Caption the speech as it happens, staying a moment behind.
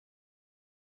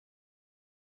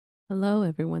Hello,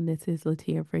 everyone. This is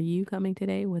Latia for you coming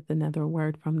today with another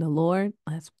word from the Lord.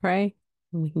 Let's pray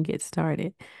and we can get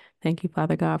started. Thank you,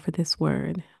 Father God, for this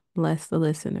word. Bless the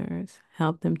listeners.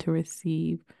 Help them to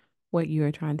receive what you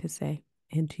are trying to say.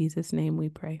 In Jesus' name we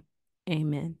pray.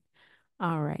 Amen.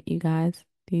 All right, you guys,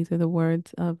 these are the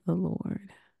words of the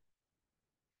Lord.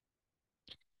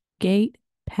 Gate,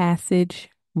 passage,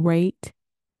 rate,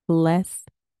 bless,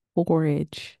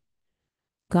 forage.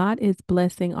 God is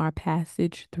blessing our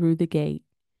passage through the gate.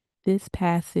 This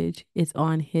passage is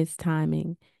on His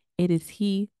timing. It is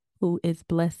He who is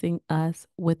blessing us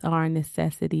with our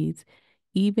necessities,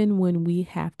 even when we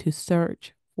have to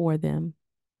search for them.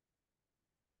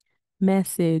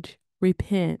 Message,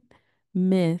 repent,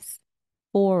 miss,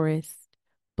 forest,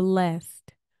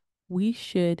 blessed. We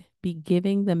should be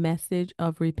giving the message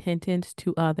of repentance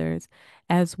to others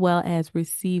as well as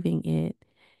receiving it.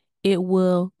 It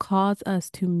will cause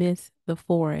us to miss the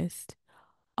forest.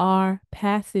 Our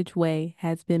passageway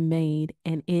has been made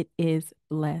and it is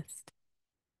blessed.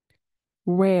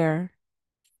 Rare,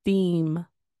 theme,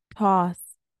 toss,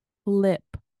 flip,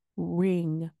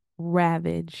 ring,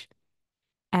 ravage.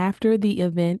 After the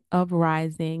event of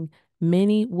rising,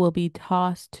 many will be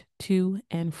tossed to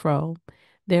and fro,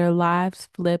 their lives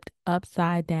flipped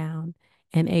upside down,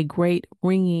 and a great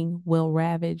ringing will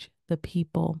ravage the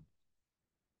people.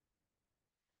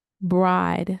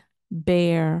 Bride,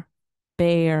 bear,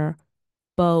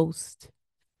 boast,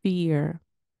 fear.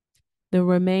 The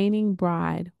remaining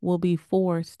bride will be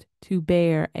forced to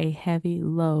bear a heavy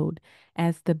load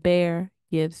as the bear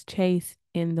gives chase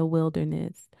in the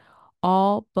wilderness.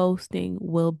 All boasting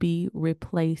will be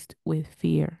replaced with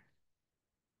fear.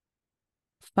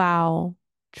 Fowl,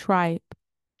 tripe,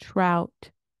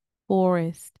 trout,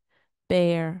 forest,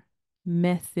 bear,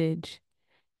 message.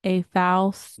 A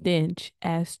foul stench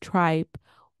as tripe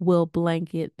will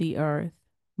blanket the earth.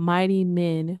 Mighty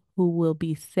men who will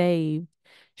be saved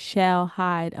shall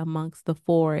hide amongst the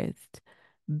forest,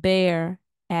 bear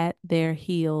at their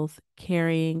heels,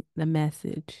 carrying the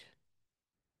message.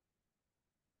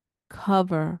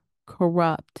 Cover,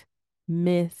 corrupt,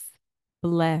 miss,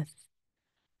 bless.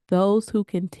 Those who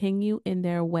continue in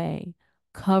their way,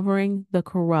 covering the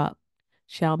corrupt,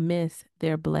 shall miss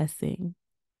their blessing.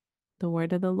 The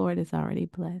word of the Lord is already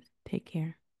blessed. Take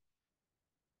care.